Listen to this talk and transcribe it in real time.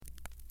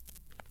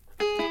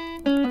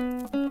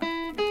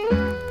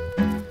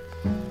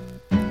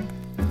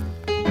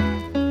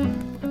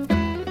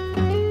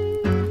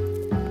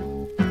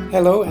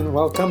Hello and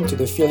welcome to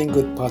the Feeling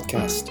Good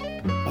podcast.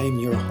 I am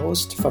your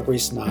host,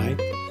 Fabrice Nye,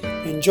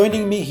 and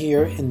joining me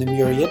here in the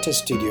Murrieta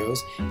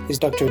studios is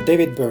Dr.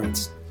 David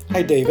Burns.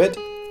 Hi, David.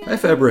 Hi,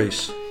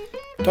 Fabrice.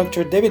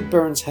 Dr. David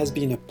Burns has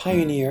been a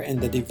pioneer in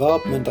the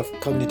development of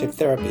cognitive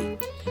therapy,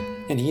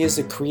 and he is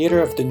the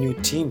creator of the new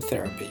team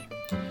therapy.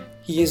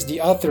 He is the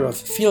author of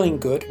Feeling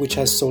Good, which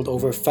has sold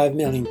over 5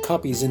 million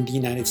copies in the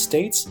United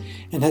States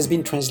and has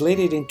been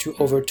translated into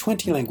over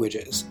 20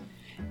 languages.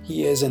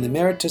 He is an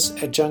emeritus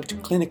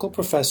adjunct clinical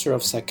professor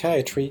of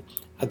psychiatry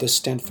at the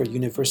Stanford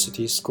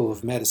University School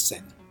of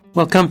Medicine.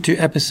 Welcome to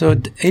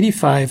episode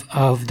 85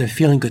 of the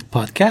Feeling Good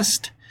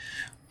podcast.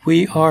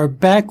 We are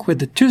back with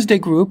the Tuesday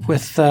group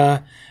with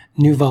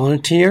new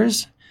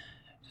volunteers.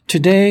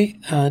 Today,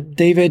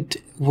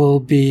 David will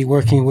be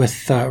working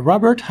with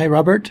Robert. Hi,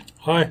 Robert.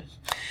 Hi.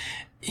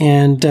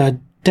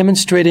 And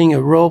demonstrating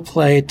a role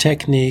play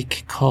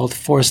technique called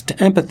forced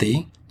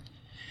empathy.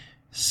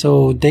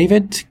 So,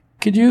 David,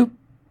 could you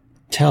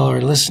tell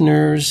our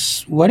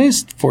listeners what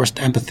is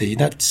forced empathy?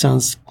 That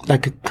sounds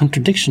like a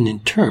contradiction in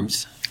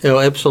terms. Oh,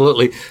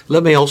 absolutely.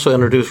 Let me also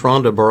introduce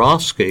Rhonda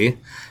Borofsky,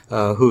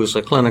 who is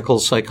a clinical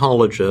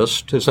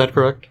psychologist. Is that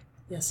correct?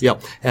 Yes. Yeah,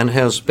 and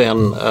has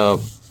been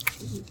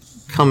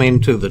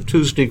coming to the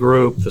Tuesday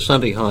group, the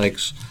Sunday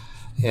hikes,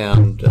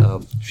 and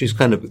she's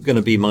kind of going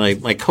to be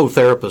my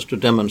co-therapist to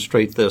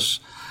demonstrate this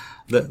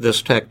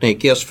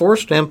technique. Yes,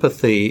 forced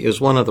empathy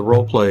is one of the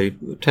role play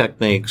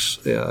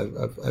techniques.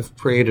 I've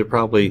created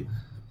probably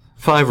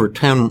 5 or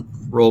 10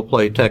 role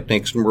play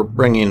techniques, and we're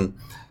bringing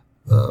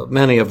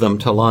many of them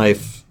to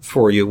life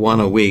for you, one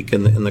a week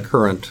in the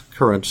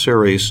current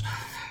series.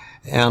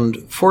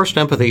 And forced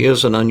empathy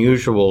is an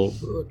unusual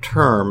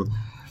term.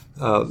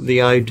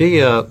 The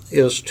idea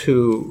is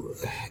to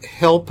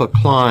help a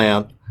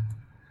client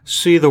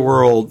see the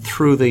world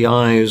through the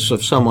eyes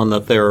of someone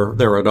that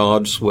they're at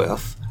odds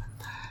with.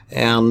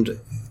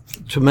 And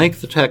to make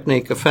the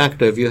technique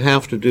effective, you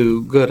have to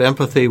do good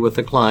empathy with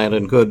the client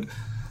and good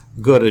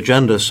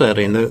agenda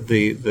setting.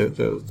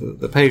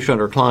 The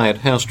patient or client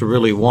has to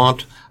really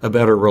want a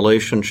better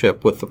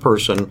relationship with the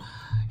person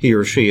he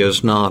or she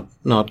is not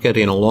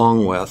getting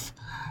along with.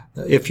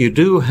 If you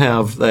do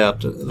have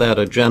that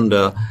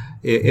agenda,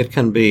 it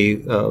can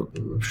be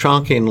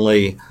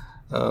shockingly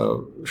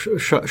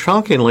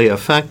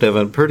effective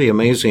and pretty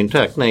amazing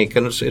technique.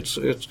 And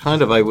it's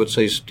kind of, I would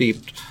say,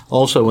 steeped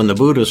also in the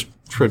Buddhist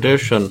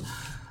tradition,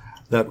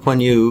 that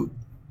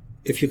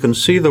if you can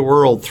see the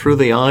world through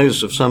the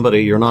eyes of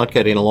somebody you're not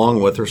getting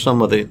along with or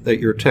somebody that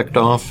you're ticked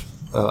off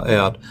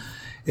at,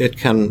 it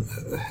can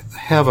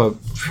have a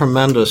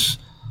tremendous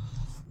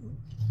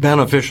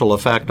beneficial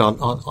effect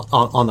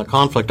on the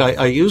conflict.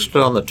 I used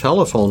it on the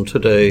telephone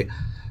today.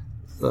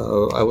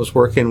 I was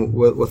working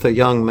with a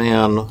young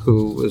man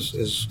who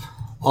is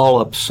all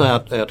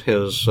upset at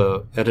his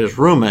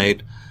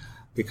roommate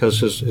because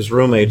his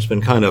roommate's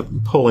been kind of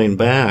pulling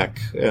back,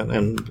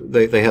 and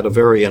they had a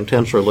very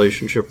intense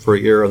relationship for a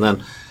year, and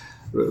then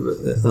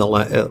in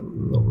the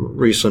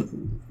recent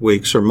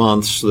weeks or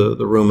months,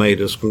 the roommate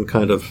has been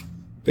kind of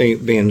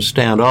being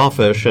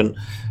standoffish,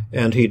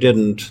 and he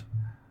didn't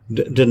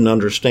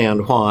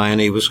understand why,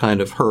 and he was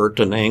kind of hurt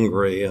and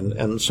angry,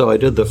 and so I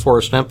did the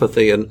forced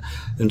empathy and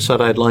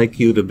said, I'd like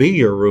you to be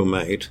your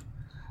roommate,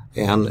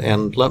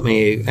 and let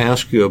me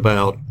ask you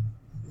about,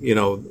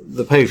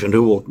 the patient,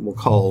 who we'll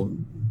call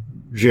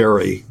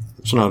Jerry.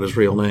 It's not his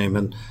real name.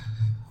 And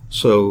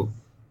so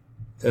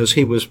as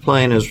he was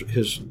playing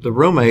the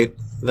roommate,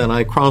 then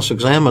I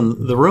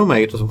cross-examined the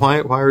roommate. Why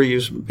are you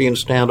being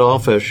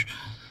standoffish?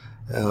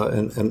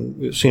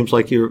 And it seems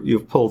like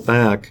you've pulled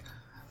back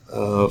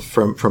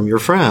from your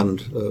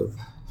friend.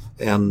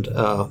 And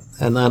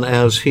then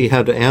as he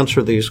had to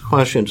answer these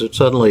questions, it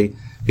suddenly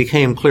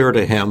became clear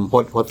to him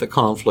what the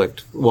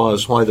conflict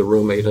was, why the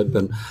roommate had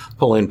been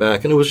pulling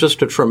back. And it was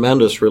just a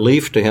tremendous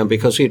relief to him,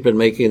 because he'd been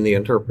making the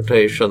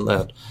interpretation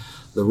that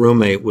the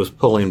roommate was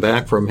pulling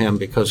back from him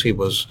because he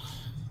was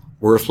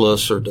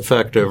worthless or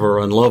defective or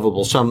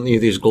unlovable, some of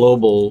these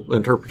global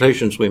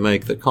interpretations we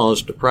make that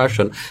cause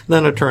depression. And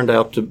then it turned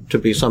out to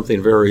be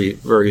something very,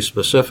 very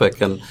specific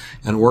and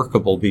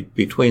workable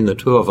between the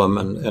two of them.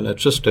 And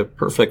it's just a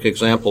perfect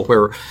example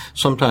where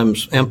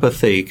sometimes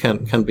empathy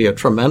can be a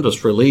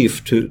tremendous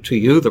relief to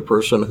you, the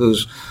person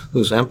who's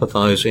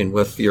empathizing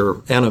with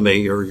your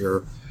enemy or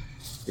your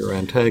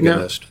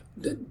antagonist.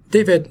 Now,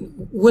 David,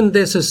 wouldn't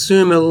this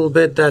assume a little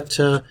bit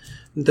that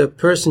the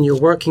person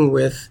you're working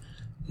with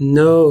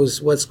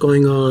knows what's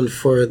going on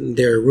for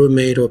their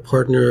roommate or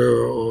partner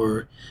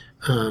or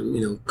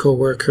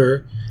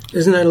coworker?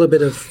 Isn't that a little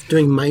bit of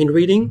doing mind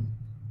reading?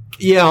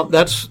 Yeah,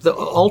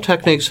 all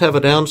techniques have a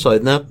downside,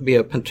 and that would be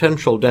a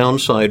potential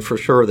downside for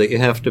sure that you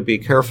have to be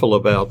careful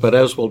about. But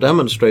as we'll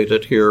demonstrate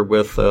it here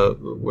with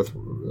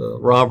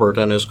Robert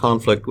and his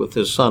conflict with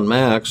his son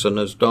Max and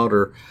his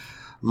daughter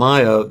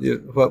Maya,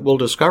 what we'll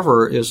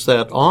discover is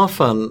that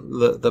often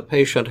the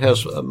patient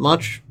has a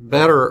much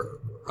better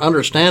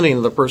understanding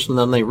of the person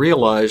than they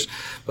realize,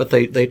 but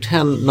they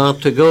tend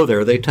not to go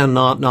there. They tend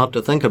not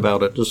to think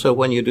about it. And so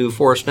when you do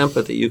forced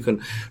empathy, you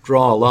can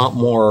draw a lot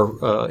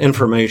more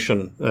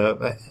information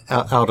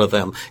out of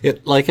them.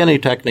 Like any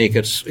technique,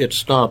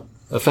 it's not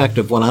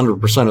effective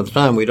 100% of the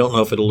time. We don't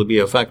know if it'll be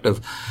effective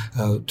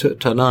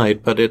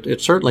tonight, but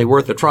it's certainly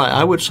worth a try.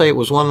 I would say it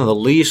was one of the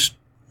least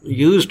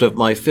used of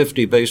my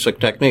 50 basic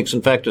techniques.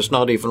 In fact, it's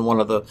not even one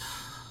of the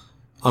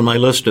on my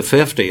list of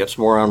 50. It's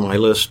more on my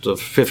list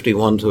of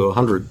 51 to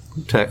 100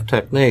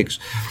 techniques.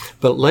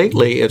 But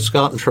lately, it's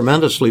gotten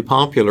tremendously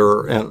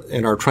popular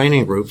in our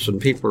training groups, and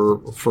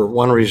people, for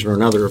one reason or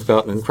another, have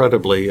gotten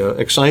incredibly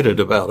excited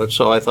about it.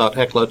 So I thought,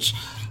 heck, let's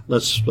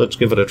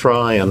give it a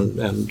try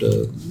and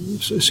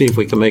see if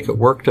we can make it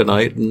work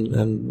tonight.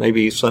 And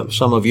maybe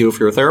some of you, if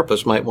you're a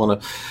therapist, might want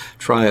to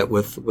try it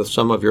with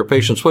some of your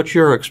patients. What's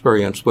your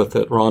experience with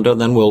it, Rhonda?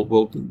 And then we'll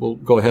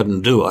go ahead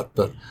and do it.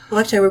 But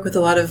well, actually, I work with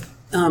a lot of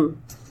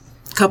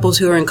couples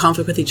who are in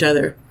conflict with each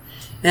other.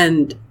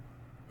 And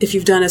if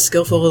you've done a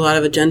lot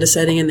of agenda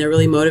setting and they're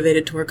really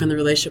motivated to work on the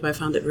relationship, I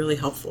found it really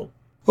helpful.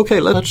 Okay,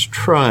 let's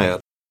try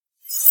it.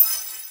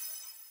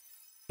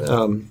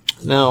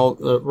 Now,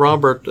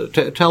 Robert,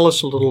 tell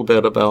us a little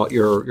bit about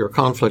your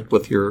conflict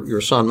with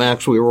your son,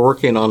 Max. We were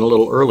working on a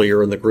little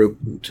earlier in the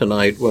group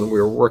tonight when we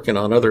were working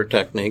on other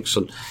techniques,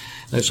 and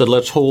I said,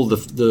 let's hold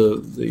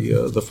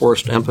the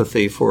forced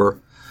empathy for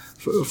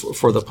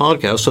the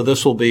podcast. So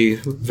this will be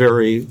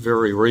very,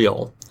 very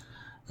real.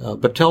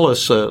 But tell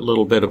us a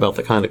little bit about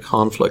the kind of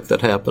conflict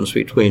that happens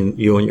between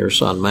you and your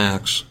son,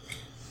 Max.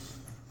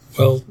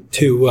 Well,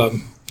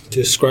 to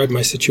describe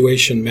my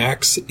situation,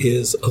 Max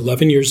is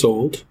 11 years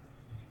old.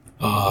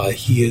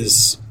 He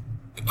is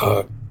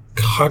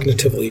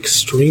cognitively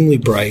extremely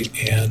bright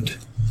and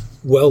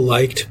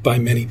well-liked by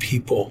many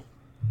people.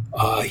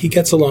 He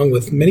gets along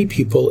with many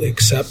people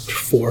except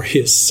for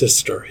his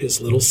sister,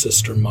 his little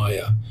sister,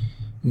 Maya.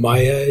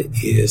 Maya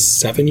is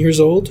 7 years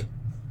old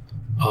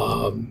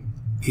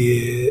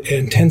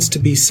and tends to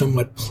be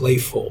somewhat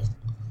playful.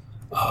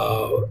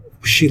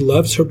 She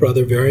loves her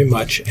brother very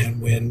much,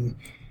 and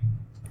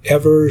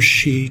whenever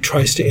she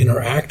tries to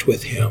interact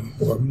with him,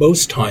 or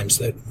most times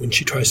that when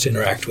she tries to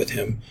interact with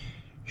him,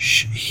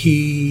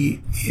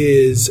 he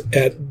is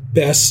at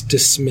best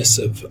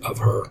dismissive of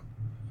her,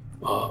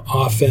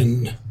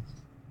 often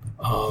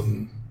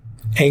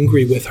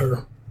angry with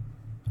her.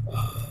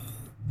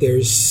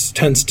 There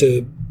tends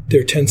to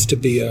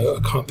be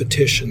a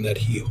competition that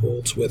he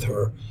holds with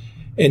her,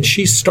 and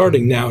she's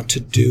starting now to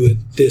do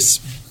this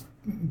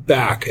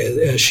back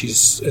as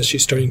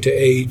she's starting to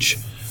age.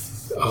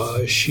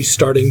 She's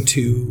starting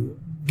to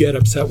get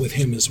upset with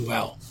him as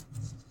well.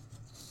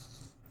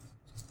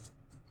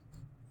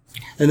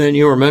 And then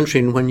you were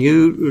mentioning when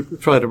you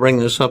try to bring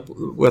this up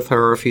with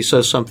her, if he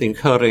says something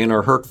cutting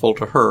or hurtful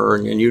to her,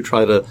 and you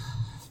try to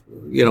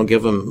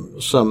give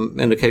him some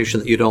indication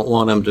that you don't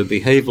want him to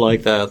behave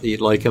like that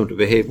you'd like him to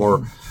behave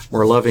more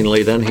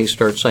lovingly, then he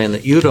starts saying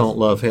that you don't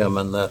love him,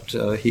 and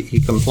that he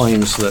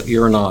complains that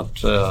you're not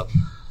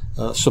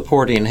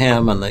supporting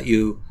him, and that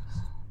you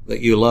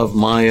love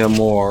Maya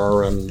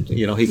more, and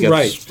he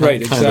gets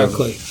right,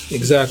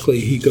 exactly.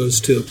 He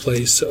goes to a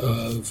place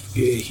of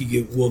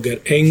he will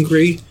get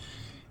angry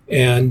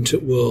and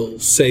will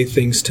say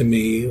things to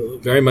me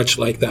very much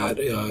like that.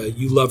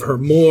 You love her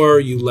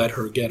more. You let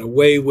her get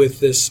away with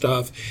this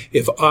stuff.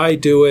 If I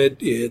do it,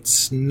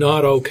 it's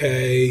not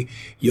okay.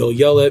 You'll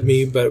yell at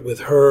me, but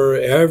with her,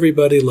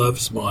 everybody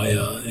loves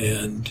Maya,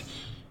 and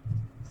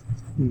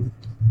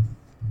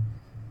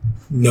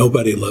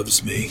nobody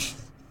loves me.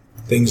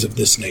 Things of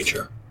this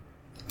nature.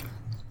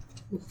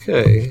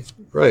 Okay,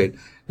 right.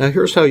 Now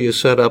here's how you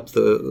set up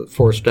the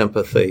forced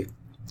empathy.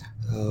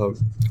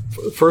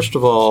 First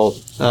of all,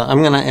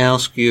 I'm going to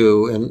ask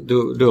you and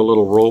do a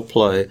little role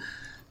play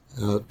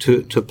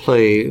to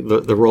play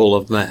the role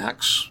of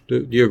Max.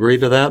 Do you agree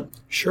to that?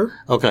 Sure.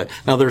 Okay.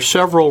 Now there's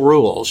several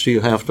rules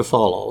you have to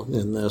follow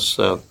in this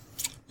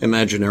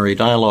imaginary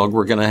dialogue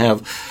we're going to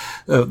have.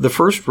 The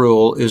first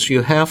rule is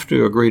you have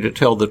to agree to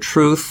tell the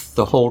truth,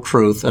 the whole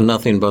truth, and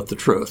nothing but the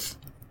truth.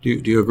 Do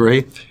you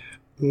agree?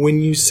 When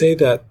you say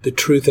that, the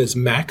truth as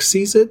Max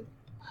sees it?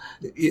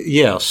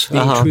 Yes.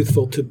 Being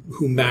truthful to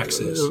who Max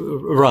is.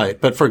 Right.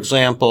 But for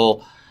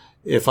example,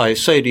 if I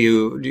say to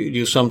you, do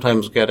you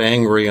sometimes get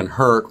angry and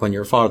hurt when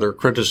your father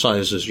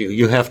criticizes you?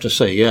 You have to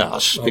say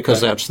yes,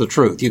 because that's the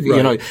truth.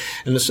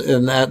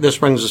 This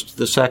brings us to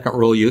the second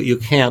rule. You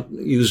can't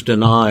use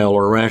denial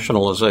or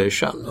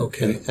rationalization.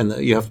 Okay. And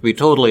you have to be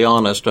totally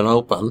honest and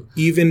open.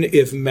 Even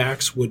if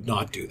Max would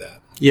not do that.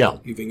 Yeah.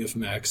 Even if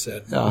Max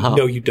said,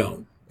 no, you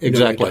don't.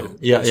 Exactly. No,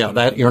 Yeah.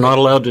 That you're not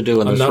allowed to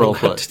do in this role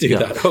play. I'm not allowed to do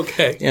that.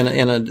 Okay.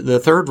 And the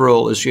third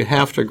rule is you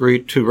have to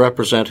agree to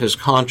represent his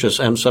conscious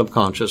and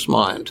subconscious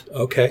mind.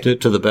 Okay.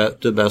 To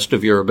the best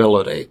of your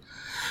ability.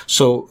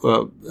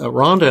 So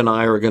Rhonda and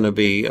I are going to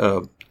be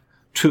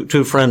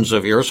two friends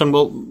of yours, and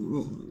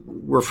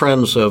we're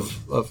friends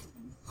of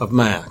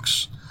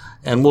Max,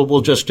 and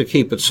we'll just to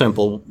keep it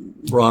simple.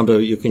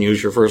 Rhonda, you can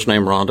use your first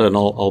name, Rhonda, and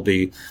I'll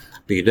be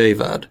be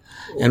David.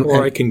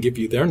 Or I can give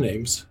you their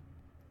names,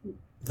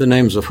 the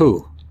names of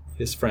who?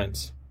 his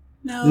friends.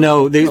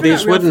 No,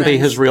 these wouldn't be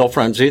his real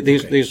friends.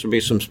 These would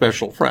be some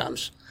special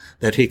friends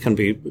that he can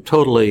be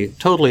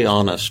totally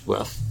honest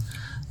with.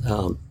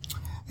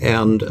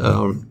 And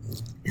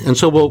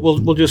so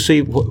we'll just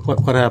see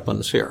what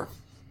happens here.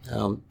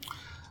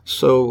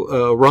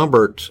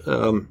 Robert,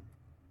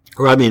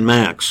 or I mean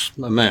Max,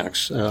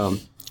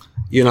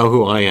 you know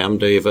who I am,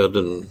 David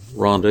and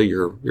Rhonda,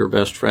 your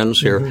best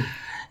friends here. Mm-hmm.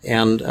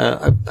 And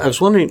I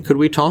was wondering, could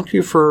we talk to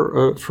you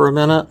for a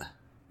minute?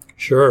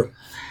 Sure.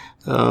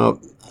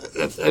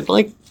 I'd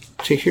like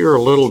to hear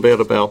a little bit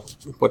about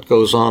what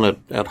goes on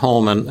at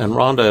home. And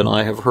Rhonda and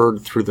I have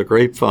heard through the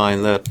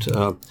grapevine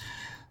that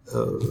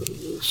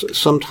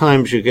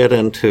sometimes you get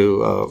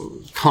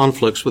into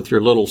conflicts with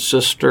your little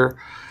sister,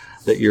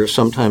 that you're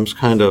sometimes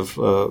kind of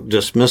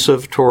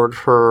dismissive toward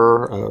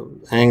her,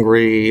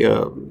 angry,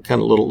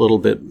 kind of little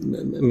bit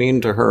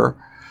mean to her.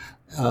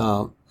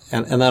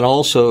 And that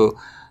also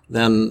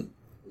then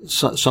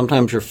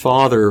sometimes your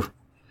father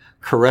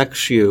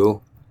corrects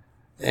you,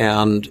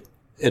 and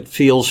it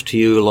feels to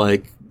you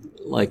like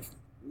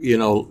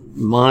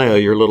Maya,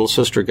 your little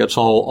sister, gets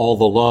all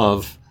the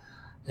love,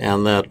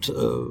 and that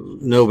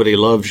nobody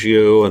loves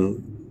you,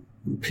 and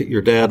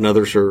your dad and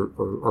others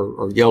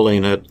are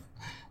yelling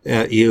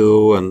at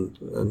you,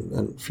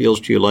 and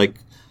feels to you like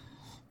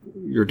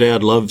your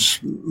dad loves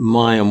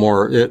Maya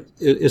more.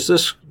 Is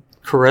this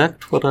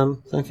correct, what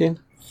I'm thinking?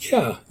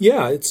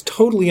 Yeah, it's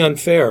totally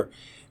unfair.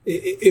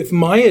 If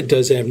Maya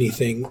does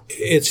anything,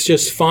 it's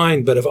just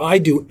fine. But if I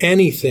do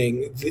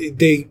anything,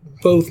 they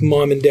both,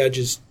 mom and dad,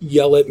 just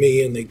yell at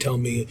me, and they tell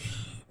me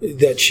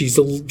that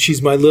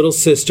she's my little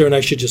sister and I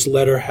should just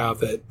let her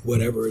have it,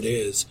 whatever it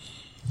is.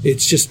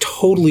 It's just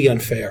totally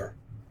unfair.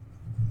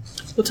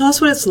 Well, tell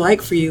us what it's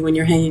like for you when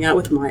you're hanging out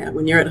with Maya,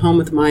 when you're at home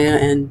with Maya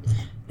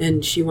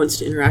and she wants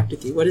to interact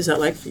with you. What is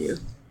that like for you?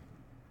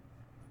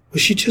 Well,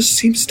 she just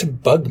seems to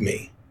bug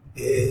me.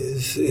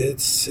 It's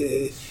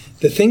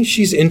the things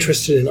she's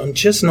interested in, I'm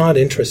just not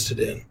interested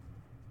in.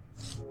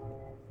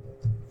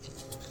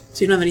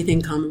 So you don't have anything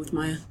in common with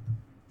Maya?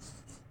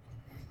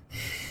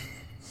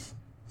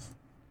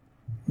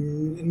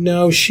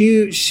 No,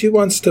 she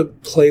wants to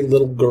play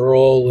little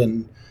girl,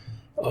 and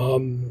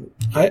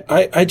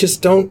I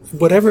just don't.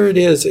 Whatever it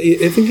is,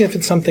 I think if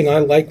it's something I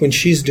like when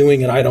she's doing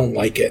it, I don't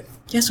like it.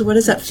 Yeah. So what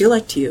does that feel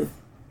like to you?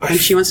 When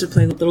she wants to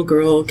play little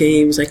girl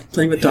games, like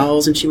playing with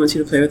dolls, and she wants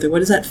you to play with her, what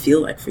does that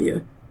feel like for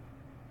you?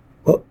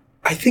 Well,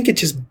 I think it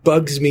just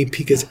bugs me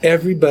because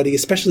everybody,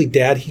 especially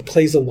Dad, he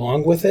plays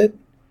along with it.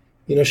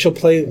 You know, she'll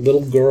play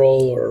little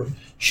girl, or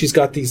she's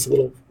got these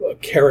little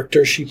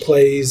characters she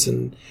plays,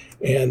 and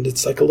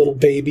it's like a little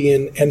baby,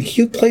 and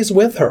he plays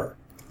with her.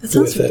 That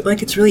sounds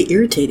like it's really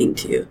irritating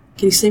to you.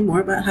 Can you say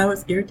more about how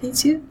it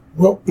irritates you?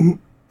 Well,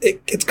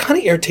 it's kind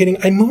of irritating.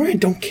 I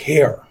don't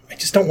care. I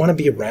just don't want to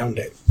be around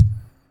it.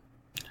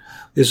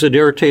 Is it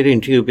irritating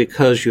to you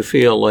because you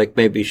feel like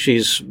maybe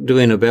she's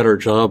doing a better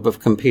job of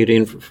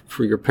competing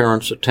for your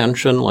parents'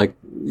 attention? Like,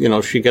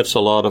 she gets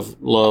a lot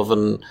of love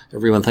and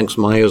everyone thinks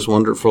Maya's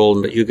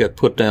wonderful, but you get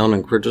put down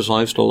and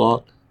criticized a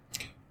lot?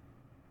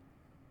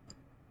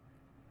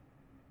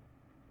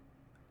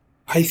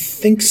 I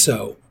think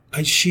so.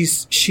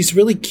 She's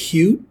really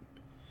cute,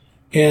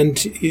 and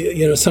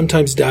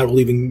sometimes Dad will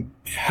even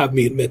have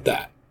me admit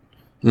that.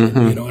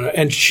 Mm-hmm.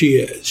 And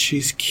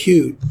she's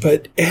cute,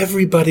 but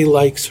everybody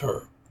likes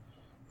her.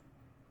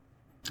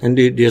 And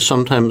do you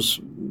sometimes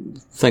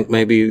think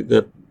maybe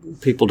that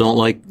people don't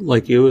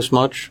like you as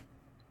much?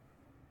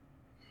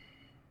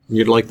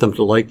 You'd like them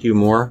to like you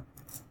more?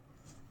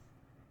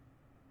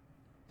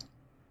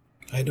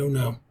 I don't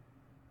know.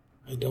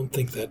 I don't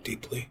think that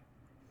deeply.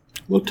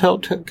 Well,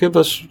 give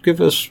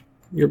us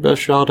your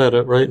best shot at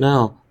it right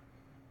now.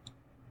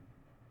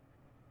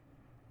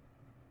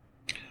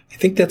 I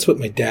think that's what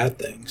my dad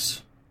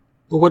thinks.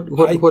 Well,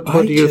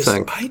 what do you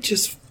think? I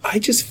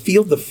just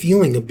feel the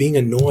feeling of being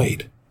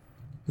annoyed.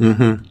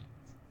 Mm-hmm.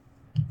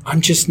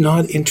 I'm just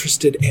not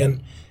interested,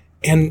 and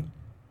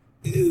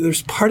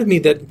there's part of me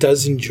that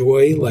does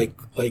enjoy like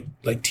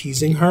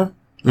teasing her.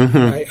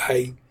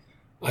 Mm-hmm.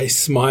 I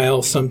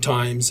smile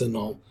sometimes, and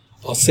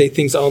I'll say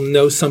things. I'll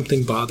know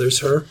something bothers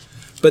her.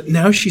 But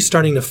now she's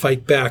starting to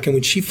fight back, and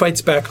when she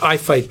fights back, I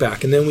fight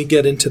back, and then we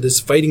get into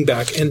this fighting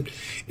back, and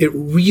it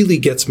really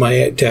gets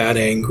my dad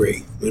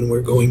angry when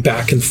we're going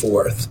back and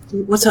forth.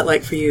 What's that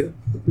like for you,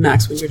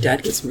 Max, when your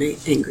dad gets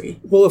angry?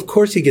 Well, of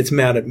course he gets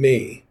mad at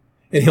me,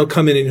 and he'll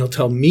come in and he'll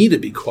tell me to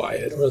be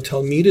quiet, or he'll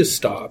tell me to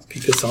stop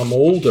because I'm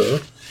older,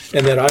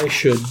 and that I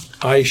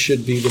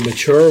should be the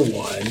mature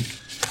one.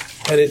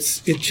 And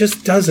it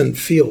just doesn't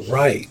feel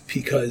right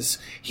because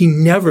he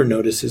never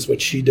notices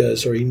what she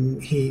does, or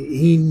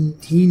he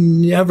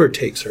never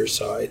takes her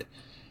side.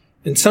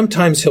 And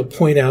sometimes he'll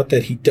point out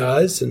that he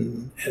does,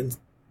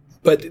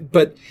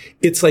 but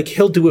it's like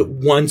he'll do it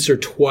once or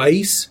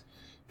twice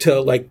to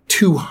like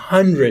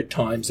 200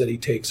 times that he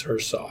takes her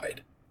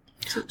side.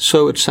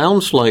 So it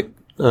sounds like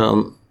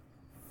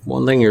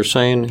one thing you're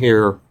saying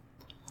here,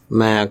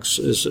 Max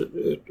is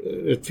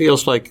it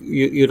feels like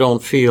you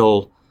don't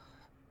feel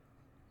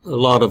a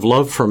lot of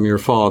love from your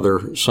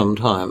father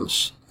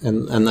sometimes,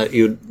 and that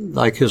you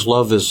like his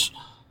love is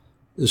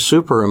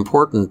super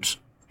important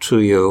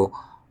to you,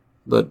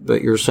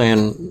 but you're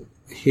saying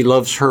he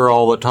loves her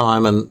all the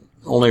time and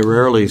only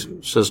rarely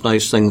says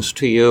nice things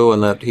to you,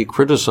 and that he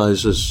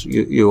criticizes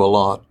you a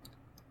lot.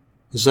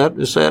 Is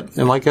that,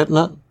 am I getting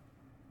it?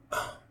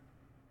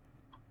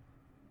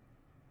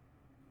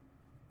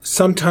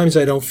 Sometimes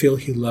I don't feel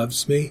he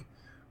loves me.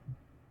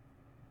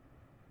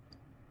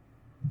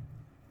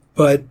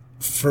 But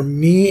for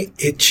me,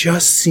 it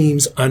just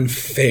seems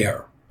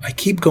unfair. I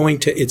keep going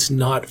to, it's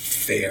not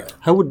fair.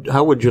 How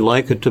would you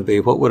like it to be?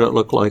 What would it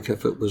look like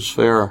if it was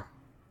fair?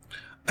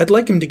 I'd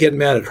like him to get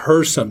mad at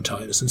her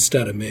sometimes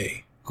instead of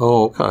me.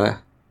 Oh, okay.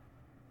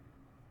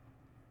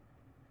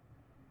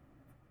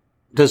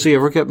 Does he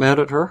ever get mad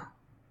at her?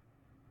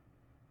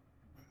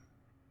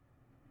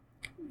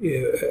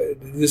 Yeah,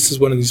 this is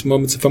one of these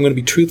moments, if I'm going to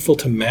be truthful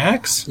to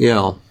Max,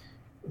 Yeah.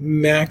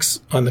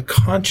 Max, on the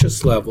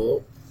conscious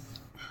level,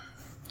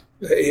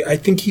 I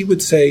think he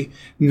would say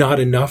not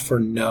enough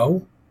or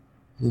no.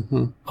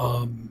 Mm-hmm.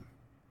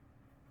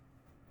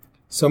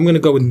 So I'm going to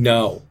go with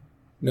no.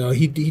 No,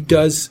 he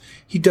does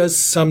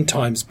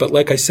sometimes, but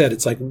like I said,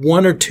 it's like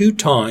one or two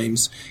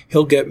times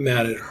he'll get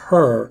mad at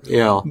her.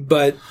 Yeah.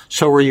 But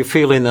so were you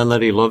feeling then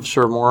that he loves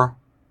her more?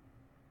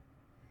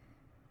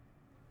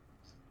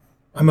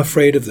 I'm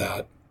afraid of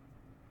that.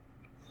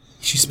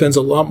 She spends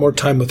a lot more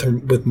time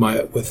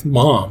with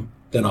Mom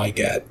than I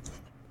get.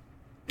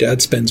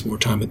 Dad spends more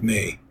time with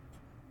me.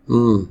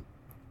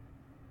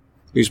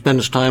 He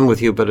spends time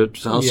with you, but it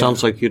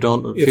sounds like you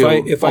don't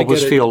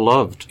always feel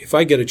loved. If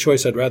I get a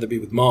choice, I'd rather be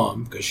with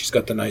Mom because she's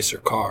got the nicer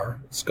car.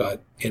 It's got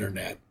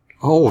internet.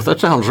 Oh, that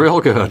sounds real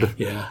good.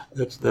 Yeah.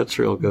 That's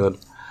real good.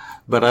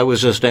 But I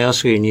was just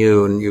asking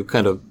you, and you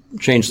kind of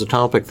changed the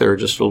topic there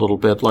just a little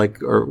bit.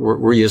 Like, or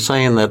were you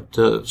saying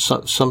that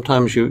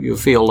sometimes you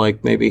feel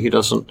like maybe he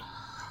doesn't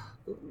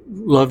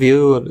love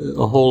you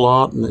a whole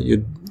lot, and that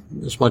you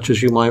as much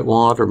as you might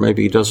want, or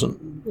maybe he doesn't?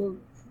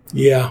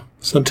 Yeah,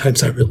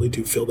 sometimes I really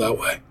do feel that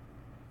way.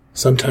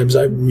 Sometimes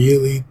I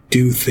really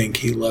do think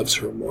he loves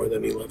her more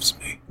than he loves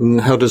me.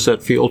 And how does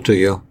that feel to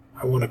you?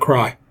 I want to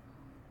cry.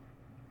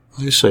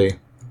 I see.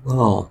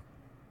 Wow.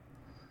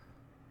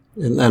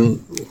 And then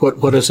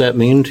what does that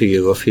mean to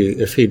you if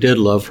he did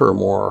love her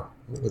more?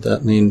 What would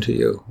that mean to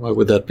you? Why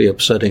would that be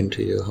upsetting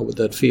to you? How would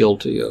that feel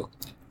to you?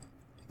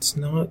 It's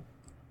not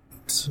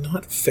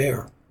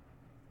fair.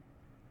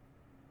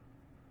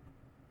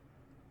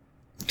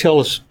 Tell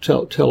us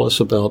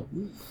about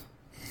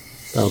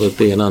it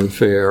being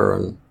unfair.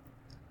 And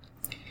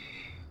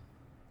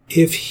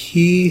if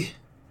he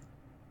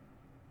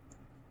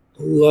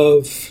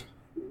loves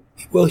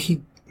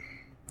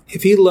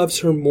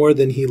her more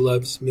than he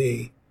loves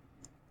me,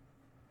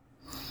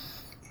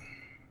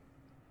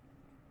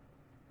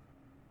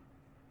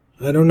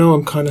 I don't know.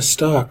 I'm kind of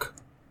stuck.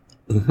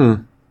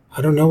 Mm-hmm.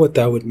 I don't know what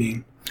that would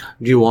mean.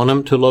 Do you want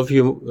him to love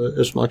you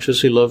as much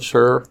as he loves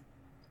her?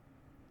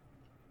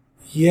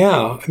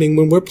 Yeah. I mean,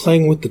 when we're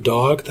playing with the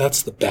dog,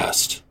 that's the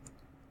best.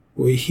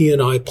 He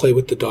and I play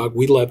with the dog.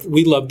 We love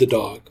the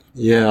dog.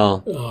 Yeah.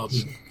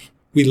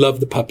 We love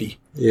the puppy.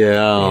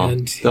 Yeah.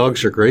 And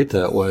dogs are great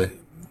that way.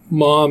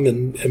 Mom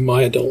and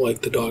Maya don't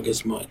like the dog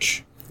as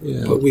much.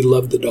 Yeah. But we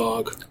love the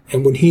dog.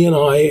 And when he and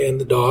I and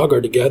the dog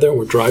are together and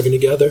we're driving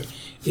together,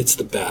 it's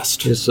the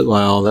best.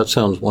 Wow, that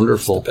sounds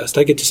wonderful. It's the best.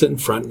 I get to sit in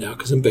front now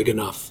because I'm big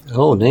enough.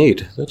 Oh,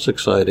 neat. That's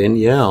exciting.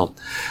 Yeah.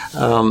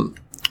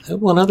 I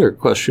have one other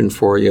question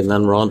for you, and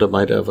then Rhonda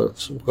might have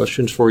some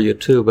questions for you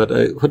too. But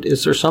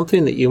is there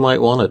something that you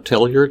might want to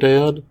tell your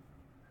dad?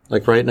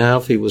 Like right now,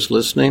 if he was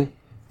listening?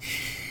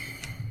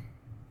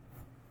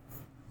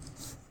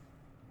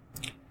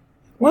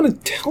 I want to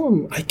tell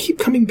him, I keep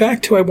coming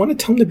back to, I want to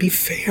tell him to be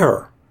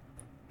fair.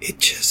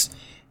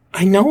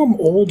 I know I'm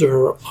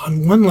older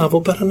on one level,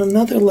 but on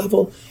another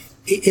level,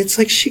 it's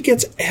like she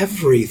gets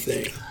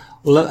everything.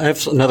 Well, I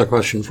have another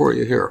question for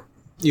you here.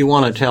 You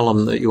want to tell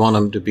him that you want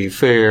him to be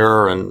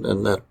fair, and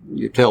that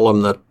you tell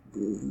him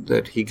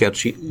that he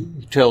gets,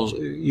 you tell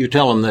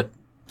him that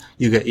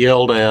you get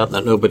yelled at, and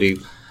that nobody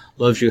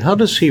loves you. How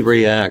does he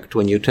react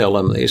when you tell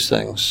him these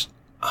things?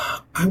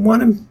 I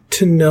want him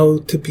to know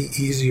to be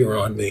easier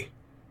on me,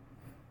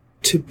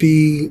 to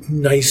be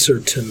nicer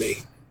to me.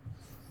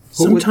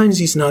 Sometimes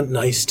he's not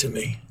nice to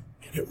me,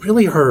 and it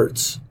really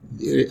hurts.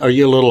 Are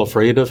you a little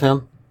afraid of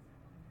him?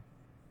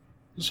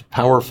 He's a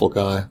powerful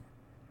guy.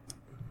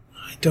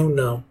 I don't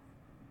know.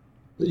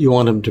 You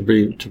want him to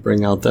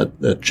bring out that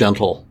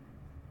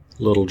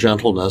little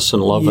gentleness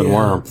and love and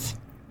warmth.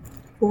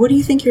 Well, what do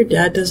you think your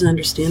dad doesn't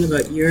understand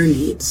about your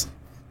needs?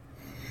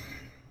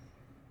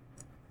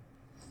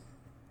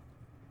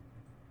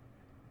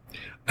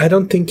 I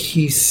don't think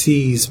he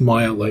sees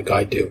Maya like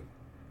I do.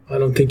 I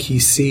don't think he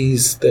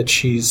sees that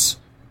she's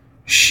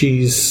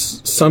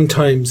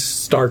sometimes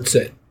starts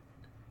it.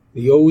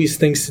 He always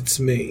thinks it's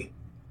me.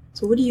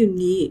 So what do you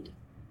need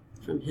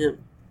from him?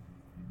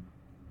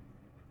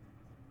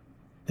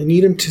 I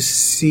need him to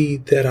see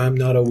that I'm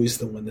not always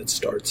the one that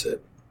starts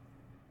it.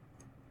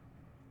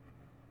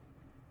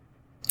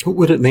 What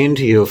would it mean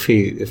to you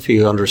if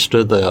he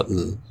understood that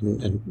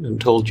and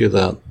told you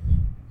that?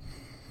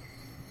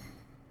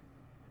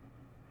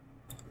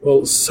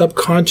 Well,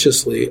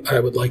 subconsciously, I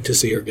would like to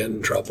see her get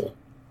in trouble.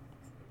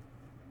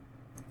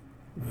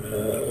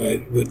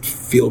 It would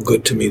feel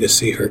good to me to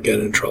see her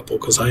get in trouble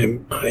because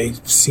I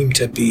seem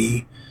to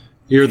be...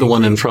 You're the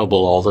one in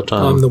trouble all the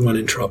time. I'm the one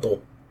in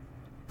trouble.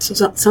 So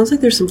it sounds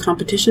like there's some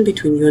competition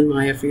between you and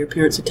Maya for your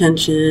parents'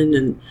 attention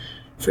and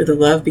for the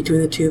love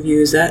between the two of you.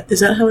 Is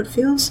that how it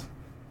feels?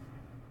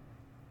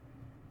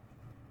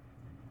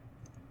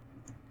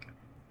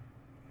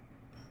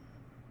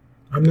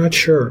 I'm not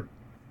sure.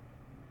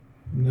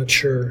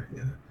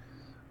 Yeah.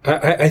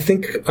 I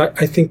think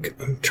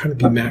I'm trying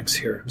to be Max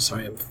here. I'm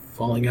sorry, I'm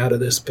falling out of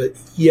this, but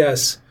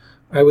yes,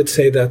 I would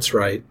say that's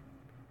right.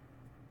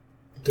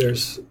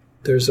 There's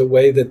a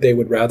way that they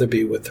would rather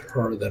be with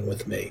her than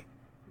with me.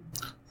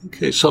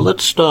 Okay, so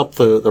let's stop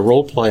the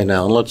role play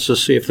now, and let's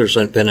just see if there's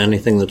been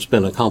anything that's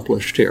been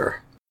accomplished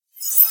here.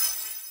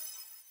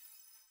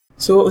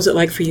 So what was it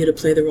like for you to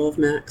play the role of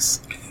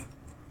Max?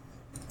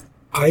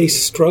 I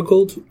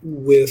struggled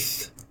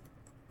with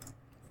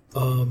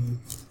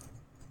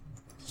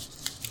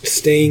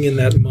staying in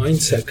that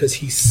mindset because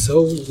he's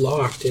so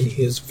locked in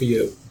his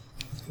view.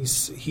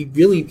 He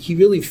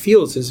really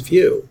feels his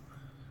view,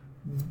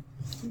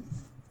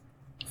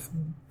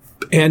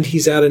 and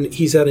he's at an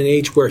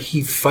age where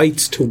he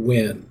fights to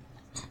win.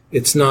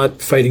 It's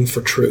not fighting for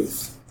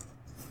truth.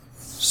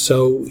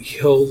 So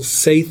he'll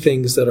say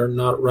things that are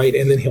not right,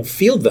 and then he'll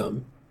feel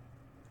them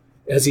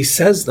as he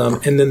says them,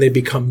 and then they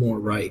become more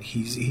right.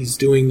 He's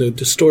doing the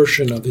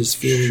distortion of his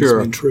feelings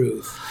and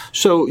truth.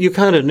 So you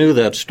kind of knew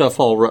that stuff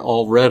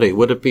already.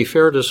 Would it be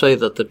fair to say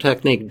that the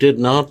technique did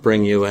not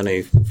bring you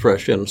any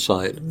fresh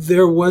insight?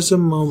 There was a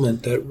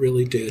moment that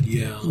really did,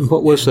 yeah.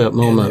 What was that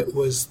moment? And it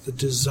was the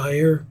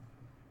desire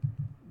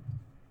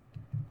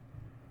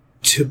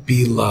to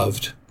be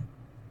loved.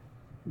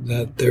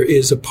 That there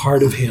is a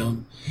part of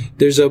him.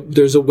 There's a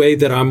way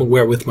that I'm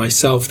aware with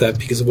myself that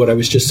because of what I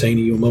was just saying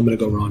to you a moment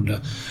ago,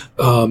 Rhonda,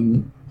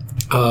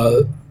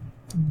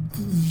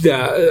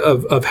 that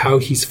of how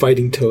he's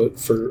fighting to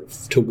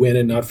win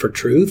and not for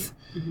truth.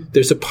 Mm-hmm.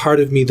 There's a part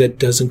of me that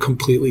doesn't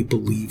completely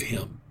believe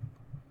him.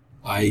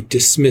 I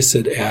dismiss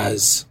it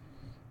as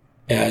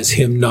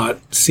him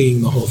not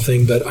seeing the whole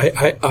thing. But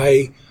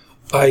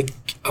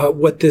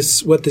what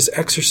this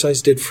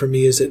exercise did for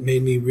me is it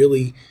made me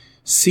really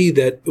see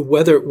that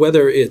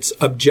whether it's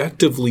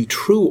objectively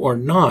true or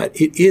not,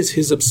 it is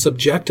his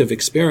subjective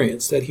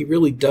experience that he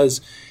really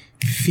does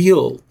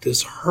feel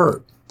this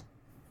hurt.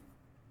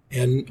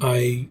 And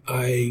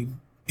I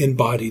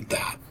embodied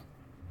that.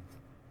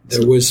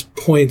 There was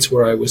points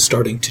where I was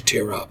starting to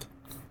tear up.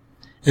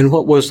 And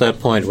what was that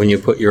point when you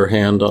put your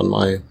hand on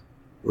my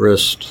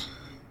wrist?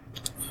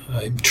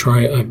 I'm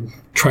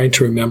trying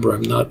to remember.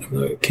 I'm not.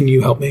 Can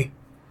you help me?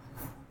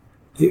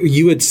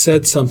 You had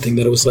said something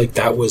that it was like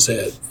that was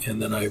it,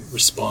 and then I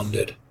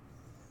responded.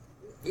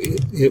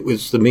 It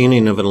was the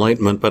meaning of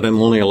enlightenment, but I'm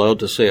only allowed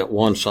to say it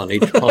once on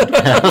each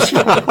podcast.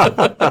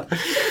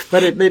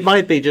 But it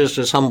might be just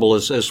as humble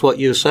as what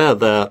you said,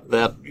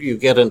 that you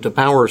get into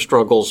power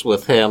struggles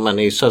with him, and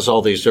he says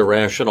all these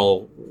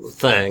irrational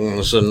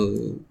things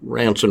and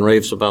rants and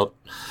raves about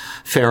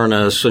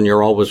fairness, and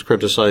you're always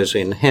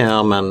criticizing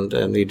him,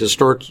 and he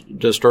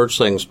distorts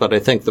things. But I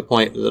think the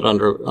point that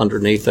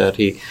underneath that,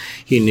 he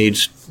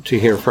needs to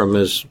hear from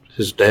his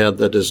dad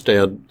that his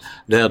dad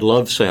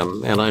loves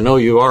him. And I know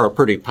you are a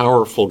pretty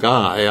powerful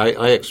guy.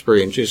 I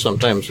experience you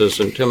sometimes as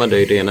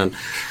intimidating. And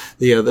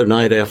the other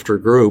night after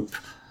group,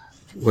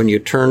 when you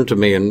turned to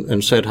me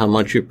and said how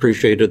much you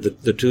appreciated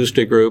the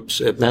Tuesday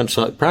groups, it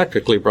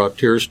practically brought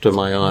tears to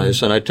my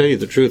eyes. And I tell you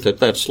the truth,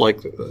 that's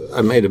like,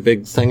 I made a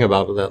big thing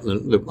about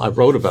that. I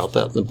wrote about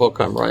that in the book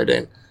I'm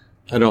writing.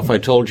 I don't know if I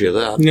told you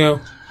that.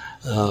 No.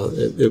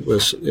 It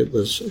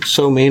was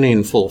so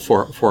meaningful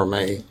for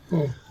me.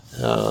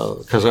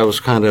 Because I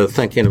was kind of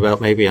thinking about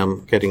maybe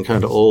I'm getting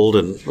kind of old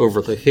and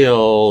over the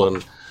hill,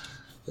 and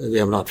maybe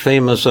I'm not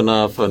famous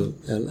enough. And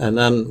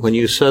then when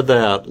you said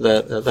that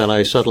then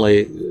I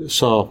suddenly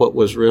saw what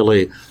was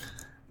really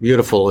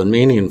beautiful and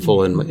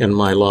meaningful in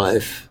my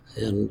life.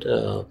 And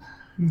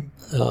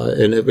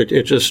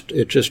it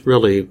just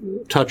really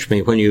touched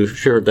me when you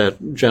shared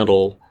that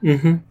gentle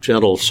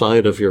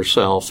side of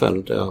yourself.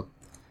 And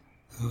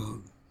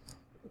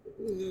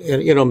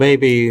you know,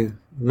 maybe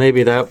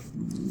that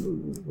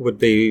would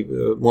be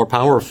more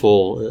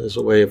powerful as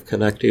a way of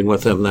connecting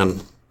with him than,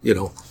 you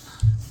know,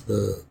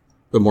 the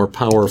more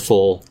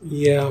powerful.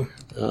 Yeah.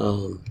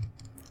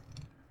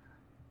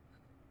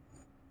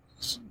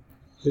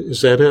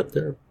 Is that it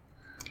there?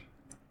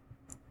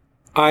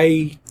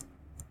 I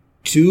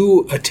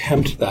do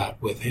attempt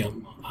that with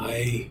him.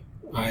 I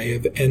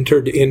have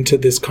entered into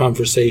this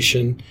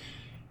conversation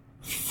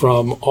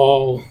from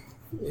all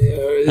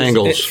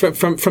angles.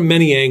 From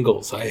many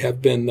angles. I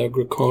have been the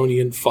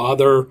draconian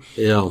father.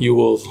 Yeah. You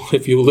will,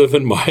 if you live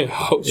in my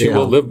house, you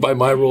will live by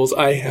my rules.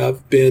 I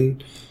have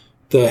been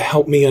the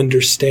help me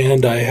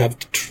understand. I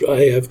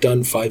have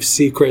done 5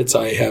 secrets.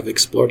 I have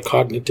explored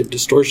cognitive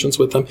distortions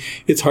with them.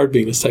 It's hard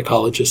being a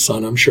psychologist's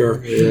son, I'm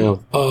sure. Yeah.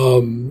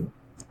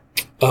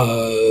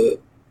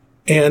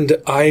 And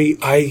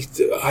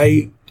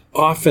I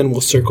often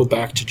will circle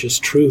back to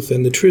just truth.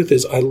 And the truth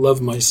is I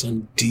love my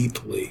son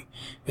deeply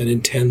and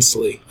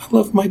intensely. I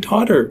love my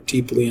daughter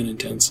deeply and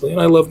intensely.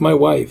 And I love my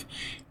wife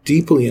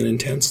deeply and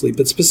intensely.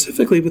 But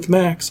specifically with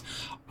Max,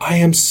 I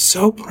am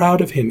so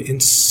proud of him in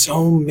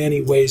so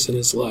many ways in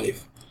his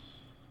life.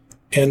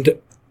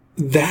 And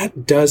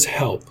that does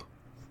help.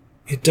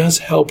 It does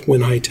help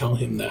when I tell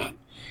him that.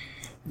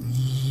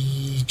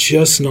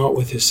 Just not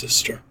with his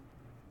sister.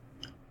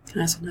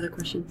 Can I ask another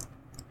question?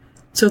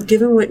 So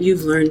given what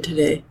you've learned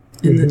today,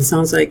 and it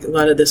sounds like a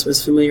lot of this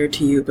was familiar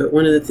to you, but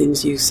one of the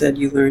things you said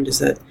you learned is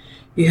that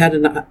you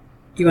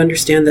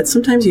understand that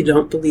sometimes you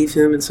don't believe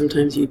him and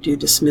sometimes you do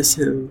dismiss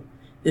him.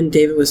 And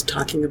David was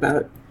talking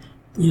about,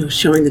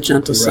 showing the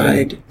gentle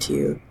side to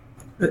you,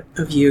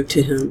 of you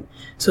to him.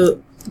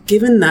 So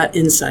given that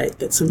insight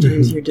that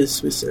sometimes you're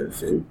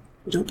dismissive and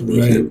you don't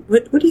believe him,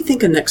 what do you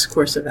think a next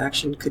course of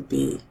action could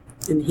be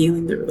in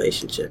healing the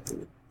relationship?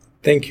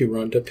 Thank you,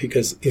 Rhonda,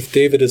 because if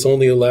David is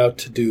only allowed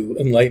to do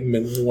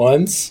enlightenment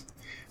once,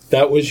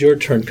 that was your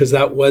turn, because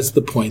that was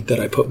the point that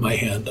I put my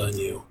hand on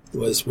you,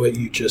 was what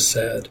you just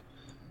said.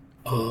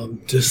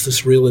 Just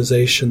this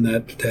realization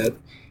that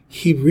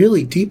he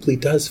really deeply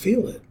does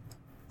feel it.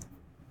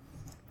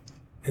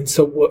 And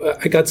so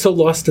I got so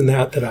lost in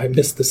that I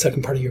missed the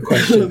second part of your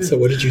question. So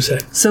what did you say?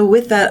 So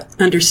with that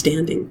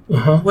understanding,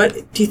 what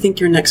do you think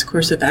your next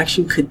course of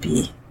action could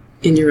be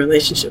in your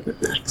relationship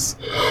with Max?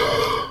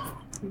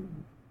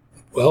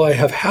 Well, I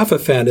have half a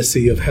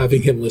fantasy of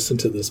having him listen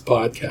to this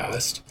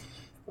podcast.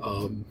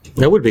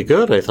 That would be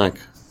good, I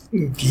think.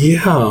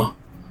 Yeah,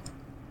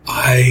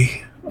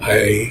 I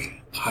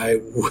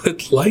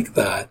would like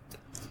that.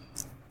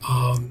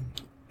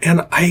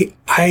 And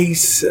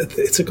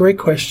it's a great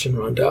question,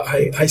 Rhonda.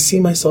 I see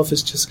myself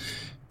as just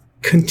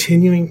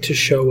continuing to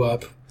show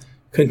up,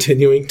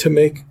 continuing to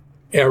make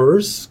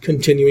errors,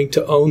 continuing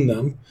to own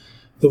them.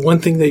 The one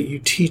thing that you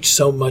teach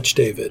so much,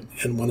 David,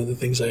 and one of the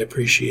things I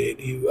appreciate,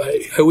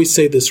 I always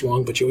say this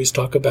wrong, but you always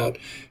talk about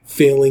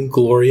failing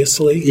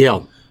gloriously.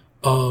 Yeah.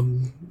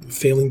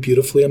 Failing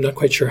beautifully. I'm not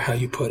quite sure how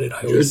you put it.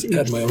 I always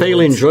add my own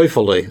Failing words.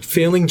 joyfully.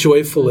 Failing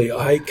joyfully.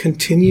 I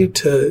continue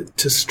to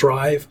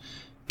strive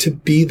to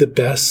be the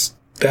best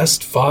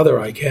father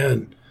I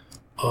can.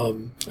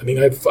 I'm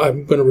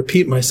going to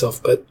repeat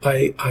myself, but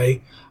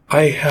I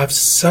have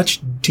such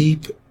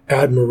deep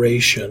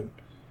admiration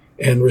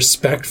and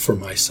respect for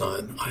my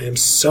son. I am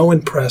so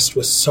impressed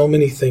with so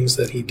many things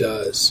that he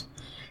does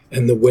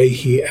and the way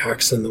he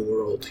acts in the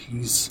world.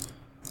 He's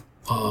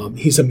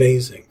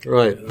amazing.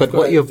 Right. But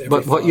what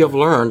you've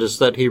learned is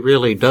that he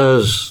really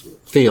does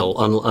feel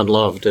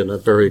unloved in a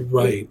very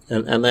right.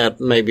 And that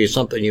may be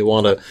something you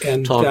want to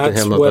talk to him about. And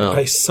that's what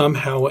I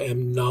somehow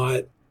am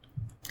not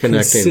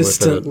connecting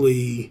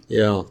consistently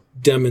with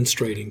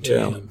demonstrating to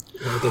him,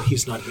 or that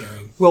he's not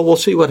hearing. Well, we'll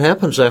see what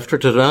happens after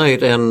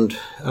tonight, and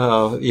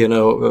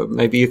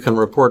maybe you can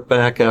report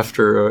back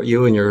after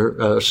you and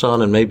your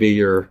son and maybe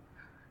your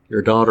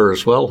daughter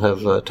as well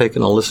have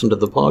taken a listen to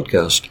the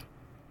podcast.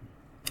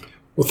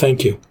 Well,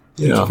 thank you.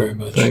 Thank you very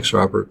much. Thanks,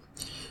 Robert.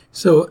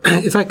 So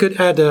if I could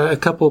add a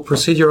couple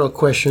procedural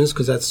questions,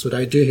 because that's what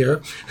I do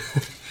here.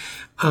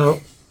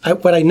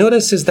 What I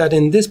noticed is that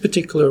in this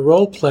particular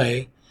role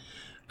play,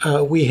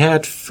 we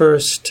had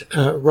first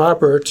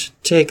Robert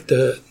take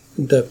the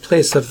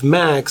place of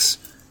Max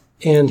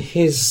and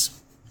his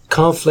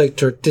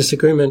conflict or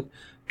disagreement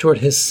toward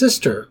his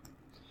sister,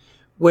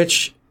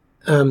 which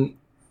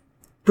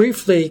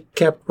briefly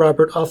kept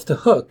Robert off the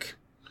hook.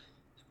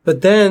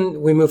 But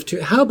then we moved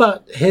to, how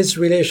about his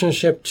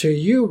relationship to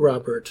you,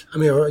 Robert?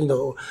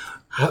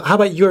 How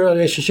about your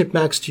relationship,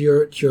 Max,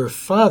 to your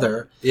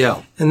father?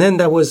 Yeah. And then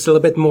that was a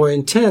little bit more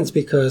intense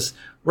because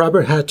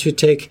Robert had to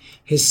take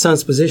his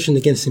son's position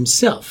against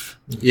himself.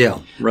 Yeah,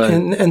 right.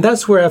 And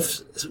that's where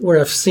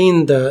I've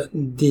seen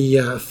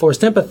the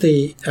forced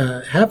empathy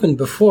happen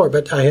before,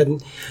 but I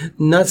had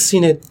not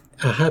seen it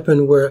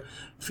happen where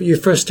you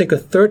first take a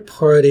third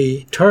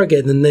party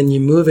target and then you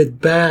move it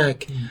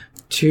back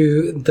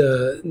to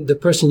the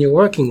person you're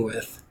working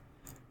with.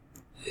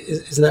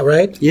 Isn't that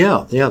right?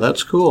 Yeah,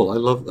 that's cool. I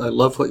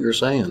love what you're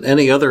saying.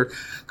 Any other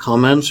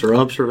comments or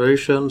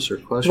observations or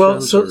questions?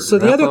 Well, so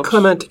the other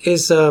comment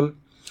is,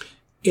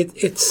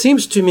 it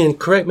seems to me, and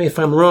correct me if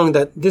I'm wrong,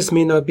 that this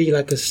may not be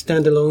like a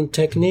standalone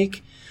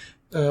technique.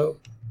 That's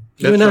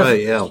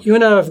right, yeah. You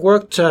and I have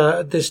worked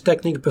this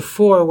technique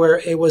before where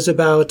it was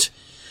about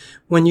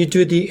when you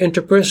do the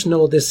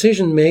interpersonal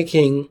decision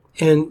making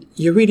and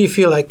you really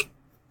feel like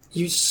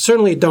you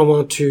certainly don't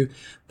want to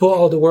put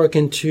all the work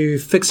into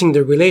fixing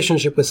the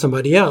relationship with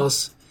somebody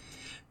else.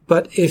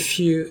 But if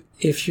you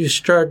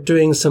start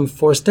doing some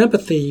forced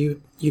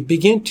empathy, you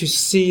begin to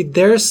see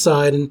their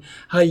side and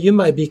how you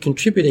might be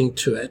contributing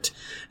to it.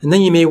 And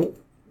then you may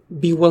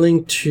be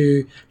willing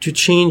to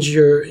change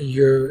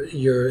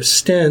your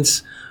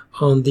stance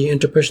on the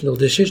interpersonal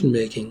decision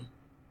making.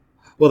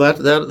 Well,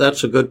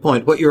 that's a good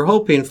point. What you're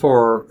hoping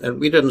for, and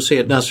we didn't see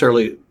it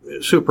necessarily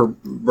super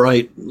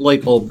bright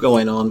light bulb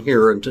going on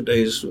here in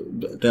today's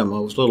demo.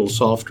 It was a little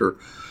softer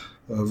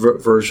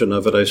version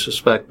of it, I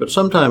suspect. But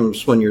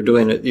sometimes when you're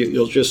doing it,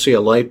 you'll just see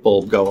a light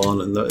bulb go on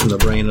in the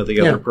brain of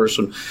the other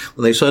person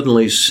when they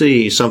suddenly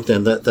see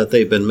something that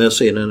they've been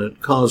missing, and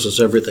it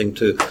causes everything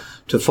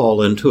to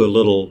fall into a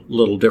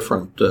little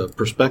different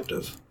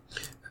perspective.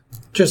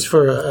 Just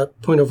for a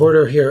point of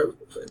order here,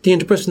 the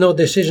interpersonal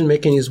decision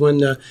making is when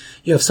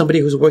you have somebody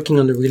who's working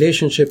on the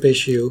relationship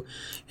issue,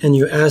 and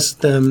you ask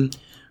them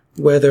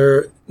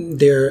whether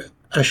they're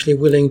actually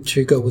willing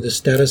to go with the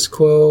status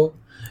quo,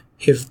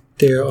 if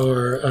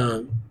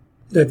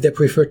they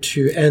prefer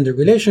to end the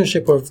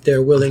relationship, or if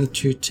they're willing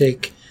to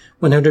take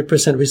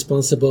 100%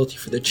 responsibility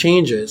for the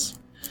changes.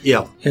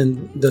 Yeah.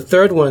 And the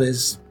third one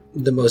is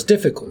the most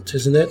difficult,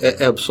 isn't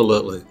it?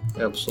 Absolutely.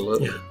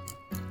 Yeah.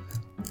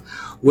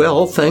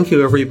 Well, thank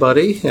you,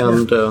 everybody,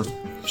 and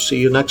see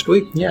you next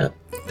week. Yeah.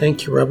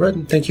 Thank you, Robert,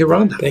 and thank you,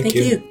 Rhonda. Thank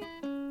you.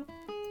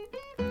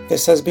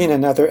 This has been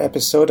another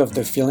episode of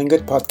the Feeling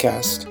Good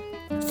podcast.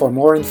 For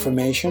more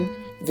information,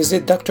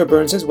 visit Dr.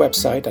 Burns'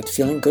 website at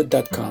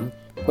feelinggood.com,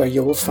 where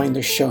you will find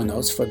the show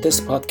notes for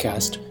this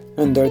podcast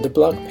under the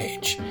blog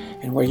page,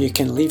 and where you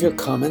can leave your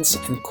comments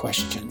and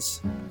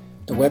questions.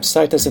 The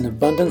website has an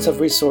abundance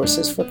of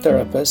resources for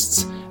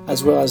therapists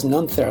as well as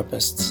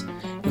non-therapists,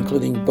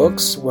 including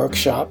books,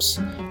 workshops,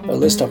 a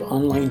list of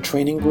online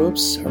training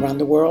groups around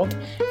the world,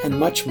 and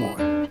much more.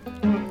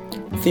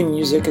 Theme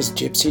music is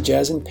Gypsy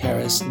Jazz in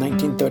Paris,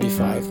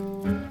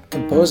 1935,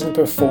 composed and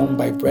performed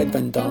by Brett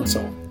Van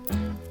Donsel.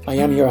 I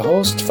am your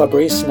host,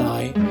 Fabrice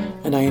Nye,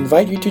 and I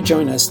invite you to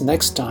join us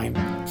next time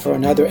for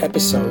another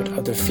episode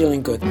of the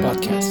Feeling Good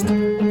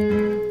podcast.